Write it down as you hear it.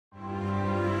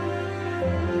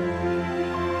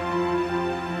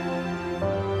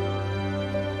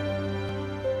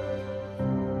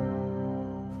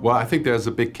Well, I think there's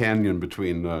a big canyon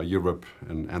between Europe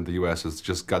and the US. It's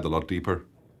just got a lot deeper.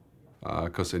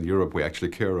 Because in Europe, we actually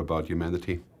care about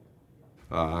humanity.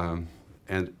 And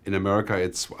in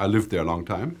America, I lived there a long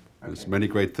time. There's many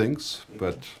great things,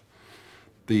 but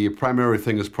the primary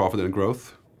thing is profit and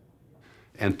growth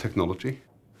and technology.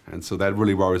 And so that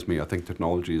really worries me. I think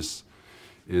technology is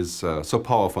so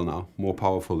powerful now, more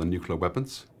powerful than nuclear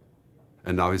weapons.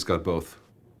 And now he's got both.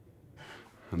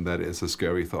 And that is a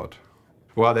scary thought.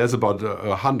 Well, there's about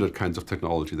 100 kinds of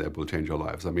technology that will change our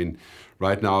lives. I mean,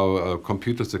 right now,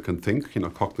 computers that can think,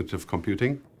 cognitive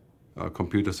computing,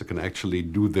 computers that can actually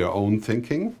do their own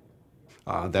thinking,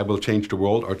 that will change the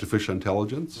world, artificial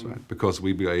intelligence, right? Because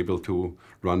we'll be able to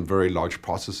run very large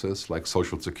processes like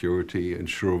social security,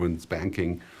 insurance,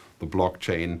 banking, the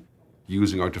blockchain,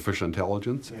 using artificial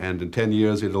intelligence. Yeah. And in 10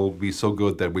 years, it'll be so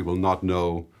good that we will not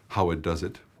know how it does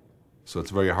it. So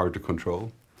it's very hard to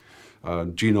control.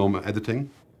 Genome editing,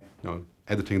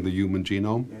 editing the human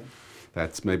genome. Yeah.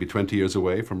 That's maybe 20 years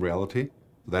away from reality.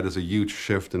 That is a huge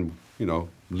shift in,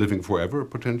 living forever,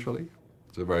 potentially.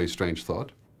 It's a very strange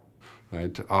thought,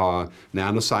 right?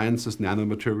 Nanosciences,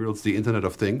 nanomaterials, the Internet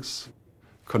of Things,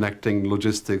 connecting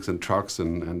logistics and trucks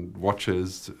and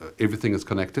watches, everything is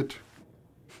connected.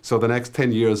 So the next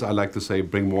 10 years, I like to say,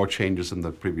 bring more changes than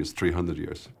the previous 300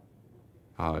 years.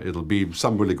 It'll be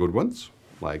some really good ones,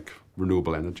 like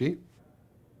renewable energy,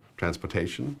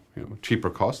 transportation,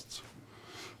 cheaper costs,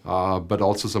 but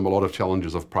also a lot of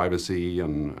challenges of privacy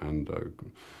and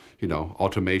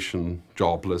automation,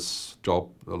 job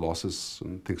losses,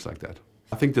 and things like that.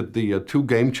 I think that the two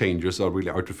game changers are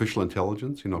really artificial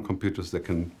intelligence, computers that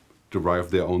can derive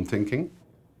their own thinking,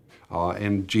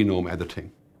 and genome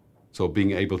editing. So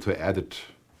being able to edit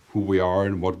who we are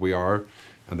and what we are,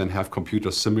 and then have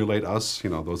computers simulate us,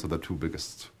 those are the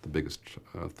biggest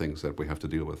things that we have to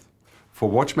deal with. For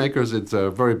watchmakers, it's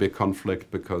a very big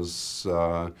conflict because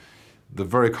the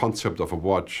very concept of a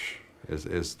watch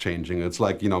is changing. It's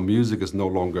like, music is no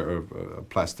longer a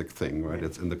plastic thing, right?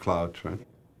 It's in the cloud, right?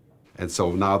 And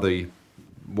so now the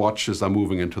watches are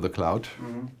moving into the cloud.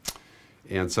 Mm-hmm.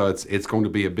 And so it's going to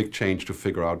be a big change to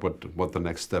figure out what the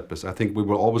next step is. I think we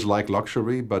will always like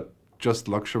luxury, but just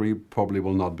luxury probably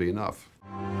will not be enough.